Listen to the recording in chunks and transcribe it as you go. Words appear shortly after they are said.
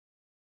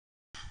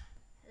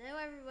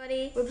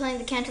everybody. We're playing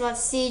the Canterlot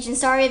Siege, and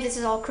sorry if this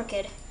is all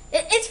crooked.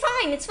 It's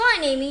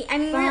fine, Amy. I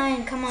mean,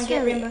 fine. Come on,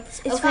 get Rainbow.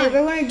 It's okay, fine.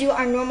 we're gonna do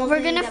our normal.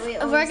 We're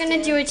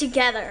gonna do it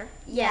together.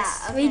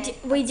 Yes, yeah, okay.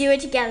 we do it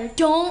together.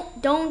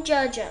 Don't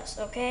judge us,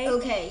 okay?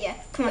 Okay, yeah.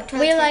 Come on.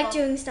 We like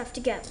doing stuff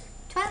together.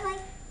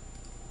 Twilight.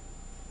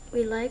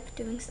 We like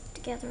doing stuff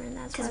together, and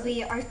that's because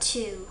we are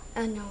two.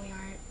 No, we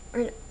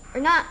aren't.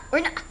 We're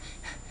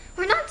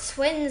not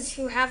twins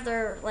who have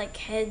their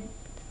head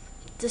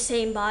the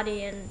same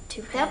body and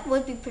two heads. That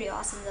would be pretty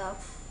awesome, though.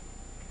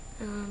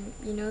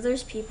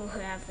 There's people who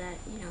have that,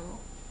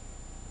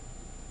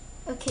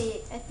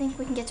 Okay, I think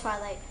we can get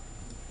Twilight.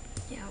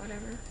 Yeah,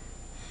 whatever.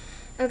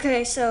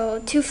 Okay,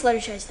 so 2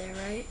 Fluttershy's there,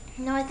 right?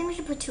 No, I think we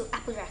should put 2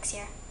 Applejacks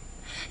here.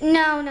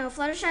 No,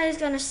 Fluttershy is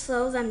gonna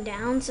slow them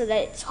down so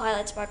that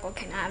Twilight Sparkle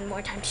can have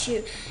more time to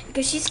shoot,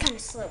 because she's kind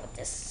of slow with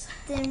this.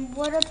 Then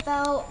what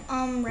about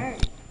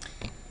Rarity?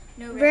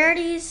 No,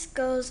 Rarity's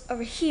goes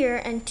over here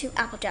and 2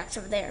 Applejacks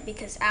over there,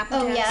 because Applejacks.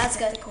 Oh yeah, that's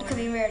good. It could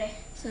be Rarity.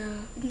 So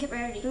we can get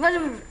Rarity.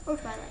 Whatever. Or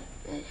Twilight.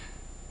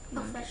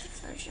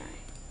 Fluttershy.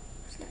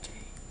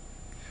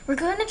 We're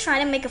going to try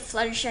to make a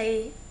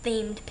Fluttershy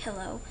themed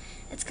pillow.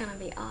 It's gonna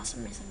be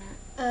awesome, isn't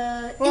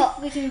it? Well,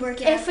 if we can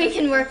work it out. If we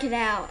can work it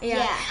out,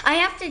 yeah. I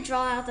have to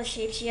draw out the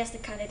shape. She has to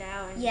cut it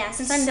out. And yeah,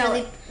 since I'm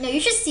really. No, you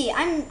should see.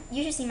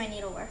 You should see my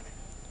needlework.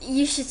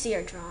 You should see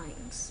our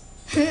drawings.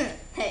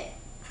 Hey.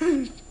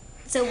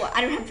 So what?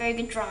 I don't have very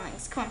good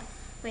drawings. Come on.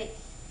 Wait.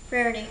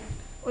 Rarity.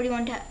 What do you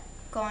want to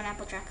go on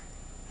Applejack?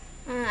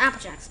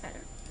 Applejack's better.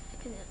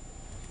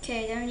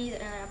 Okay, then we need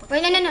another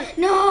Applejack. Wait,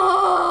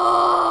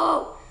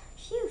 no!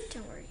 Phew.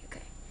 Don't worry,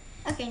 okay.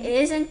 Okay.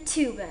 It isn't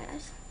too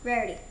bad.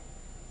 Rarity.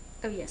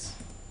 Oh, yes.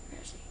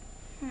 Rarity.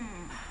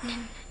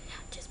 No,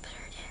 just put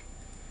her there.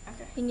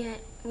 Okay.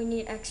 We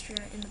need extra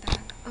in the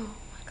back. Oh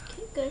my god.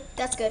 Okay, good.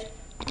 That's good.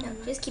 No,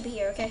 just keep it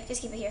here, okay?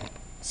 Just keep it here.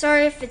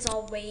 Sorry if it's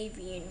all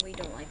wavy and we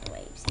don't like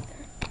waves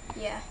either.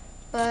 Yeah,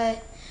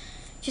 but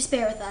just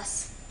bear with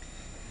us.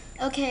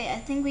 Okay, I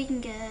think we can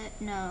get,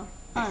 no.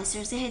 Oh,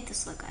 seriously, I hate the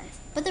slow guys.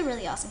 But they're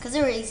really awesome because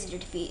they're really easy to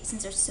defeat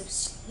since they're so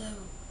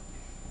slow.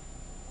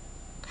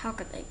 How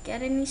could they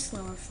get any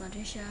slower,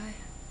 Fluttershy?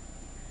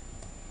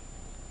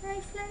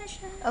 Right,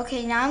 Fluttershy.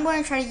 Okay, now I'm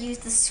going to try to use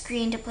the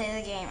screen to play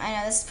the game. I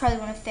know this is probably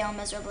going to fail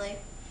miserably.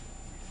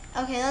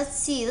 Okay, let's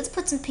see. Let's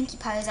put some Pinkie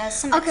Pies as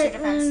some extra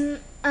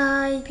defense.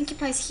 Pinkie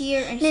Pies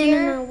here and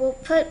here. No, we'll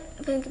put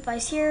Pinkie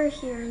Pies here,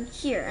 here, and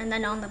here, and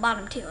then on the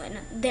bottom too, and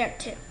there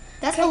too.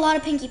 That's a lot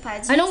of Pinkie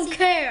Pies. I don't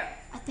care.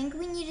 I think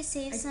we need to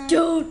save some. I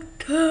don't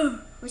care.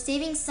 We're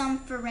saving some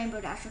for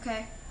Rainbow Dash,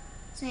 okay?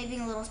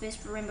 Saving a little space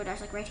for Rainbow Dash,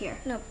 like right here.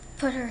 No,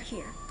 put her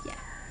here. Yeah.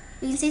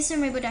 We can save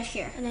some Rainbow Dash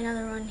here. And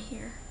another one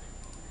here.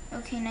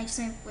 Okay, now just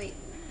wait.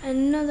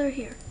 Another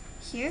here.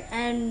 Here?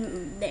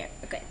 And there.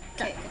 Okay.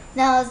 Okay.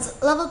 Now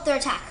let's level up their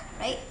attack,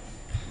 right?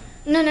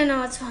 No,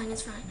 it's fine,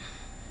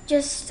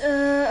 Just,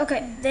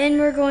 okay. Then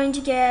we're going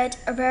to get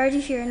a Rarity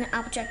here and an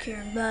Applejack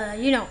here.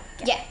 You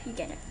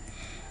get it.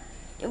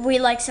 We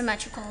like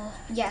symmetrical.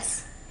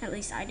 Yes. At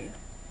least I do.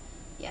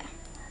 Yeah.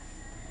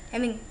 I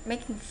mean,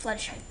 making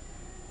Fluttershy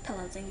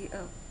pillow thingy.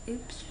 Oh,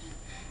 oops.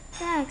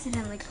 I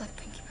accidentally clicked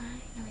Pinkie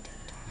Pie. No, I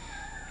didn't.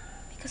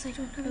 Because I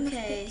don't have enough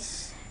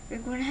bits. We're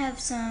going to have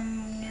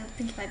some new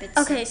Pinkie Pie bits.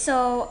 Okay,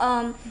 so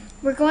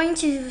we're going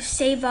to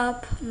save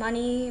up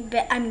money,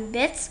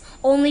 bits,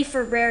 only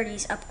for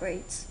Rarity's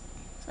upgrades.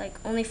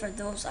 Only for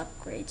those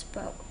upgrades.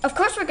 But of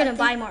course we're gonna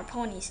buy more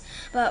ponies.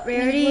 But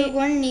Rarity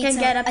can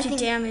get up to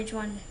damage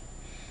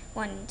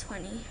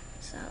 120.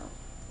 So,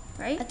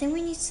 right? I think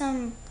we need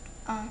some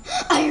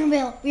Iron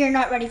Will. We are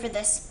not ready for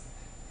this.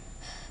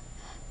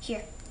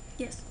 Here.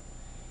 Yes.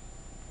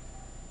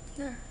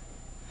 There.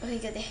 Okay,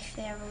 good.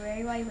 They have a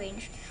very wide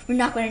range. We're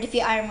not going to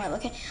defeat Iron Will.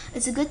 Okay,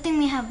 it's a good thing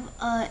we have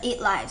 8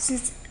 lives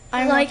since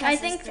Iron Will I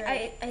think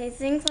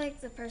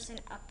the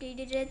person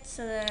updated it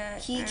so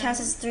that he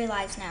counts as 3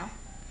 lives now,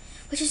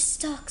 which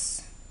just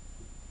sucks.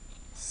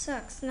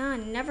 Sucks. No,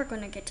 I'm never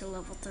going to get to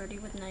level 30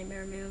 with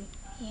Nightmare Moon.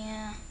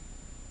 Yeah.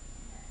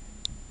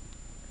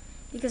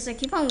 Because I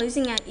keep on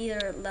losing at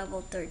either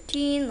level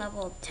 13,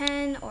 level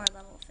 10, or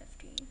level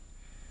 15.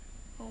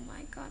 Oh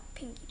my god,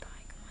 Pinkie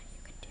Pie, come on,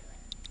 you can do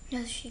it.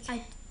 No, she can't.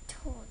 I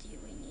told you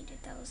we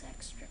needed those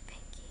extra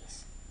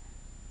pinkies.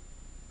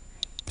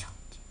 I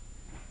told you.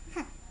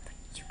 But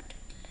you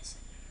wouldn't listen.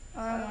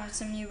 Oh, I want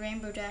some new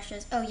Rainbow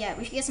Dashes. Oh yeah,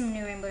 we should get some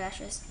new Rainbow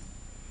Dashes.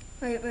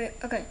 Wait,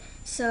 okay.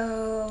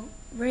 So,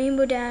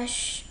 Rainbow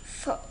Dash,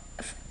 4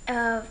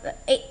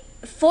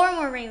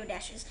 more Rainbow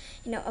Dashes,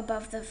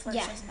 above the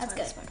Fluttershy's and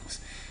Twilight Sparkles.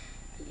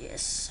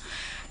 Yes.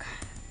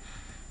 Okay.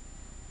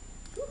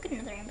 Ooh, get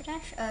another Rainbow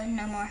Dash.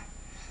 No more.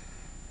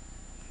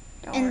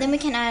 And then we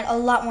can add a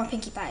lot more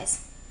Pinkie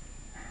Pies.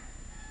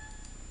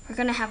 We're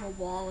gonna have a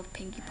wall of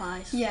Pinkie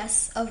Pies.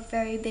 Yes, a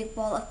very big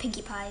wall of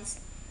Pinkie Pies.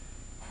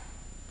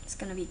 It's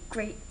gonna be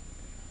great.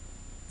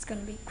 It's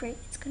gonna be great.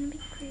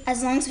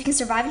 As long as we can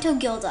survive until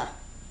Gilda.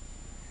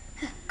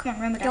 Come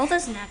on, Rainbow Dash.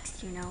 Gilda's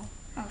next,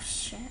 Oh,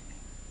 shit.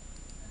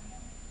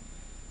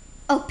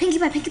 Oh, Pinkie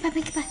Pie.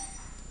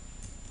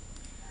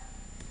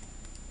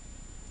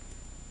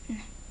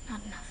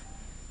 not enough.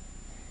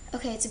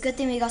 Okay, it's a good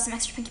thing we got some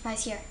extra Pinkie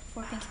Pies here.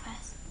 4 Pinkie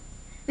Pies.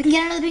 We can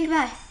get another Pinkie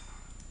Pie.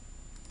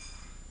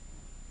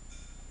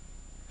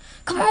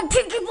 Come on,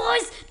 Pinkie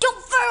Pies!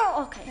 Don't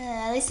fail! Okay.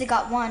 At least they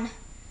got one.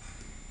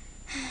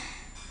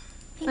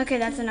 Okay,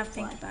 that's enough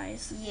Pinkie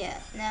Pies. Yeah,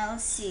 now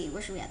let's see.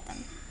 Where should we add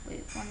them?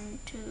 Wait, 1,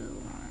 2,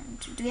 1,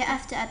 2. Do we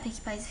have to add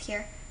Pinkie Pies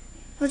here?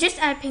 We'll just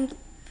add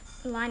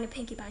a line of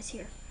Pinkie Pies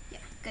here. Yeah,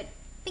 good.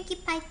 Pinkie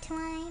Pie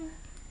time.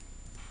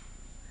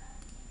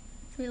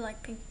 We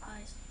like Pinkie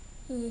Pies.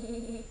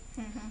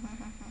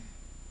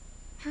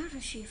 How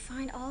does she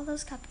find all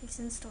those cupcakes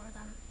and store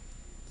them?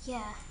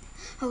 Yeah.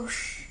 Oh,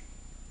 shit.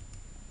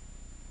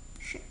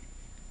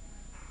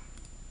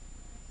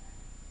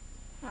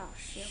 Oh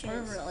shit,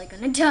 we're really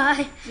gonna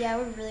die. Yeah,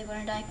 we're really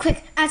gonna die.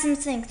 Quick, add some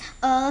things.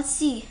 Let's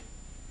see.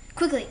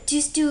 Quickly,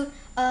 just do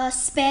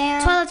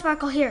spam. Twilight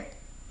Sparkle here.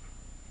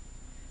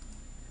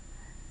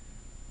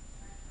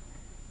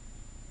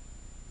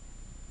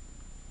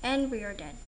 And we are dead.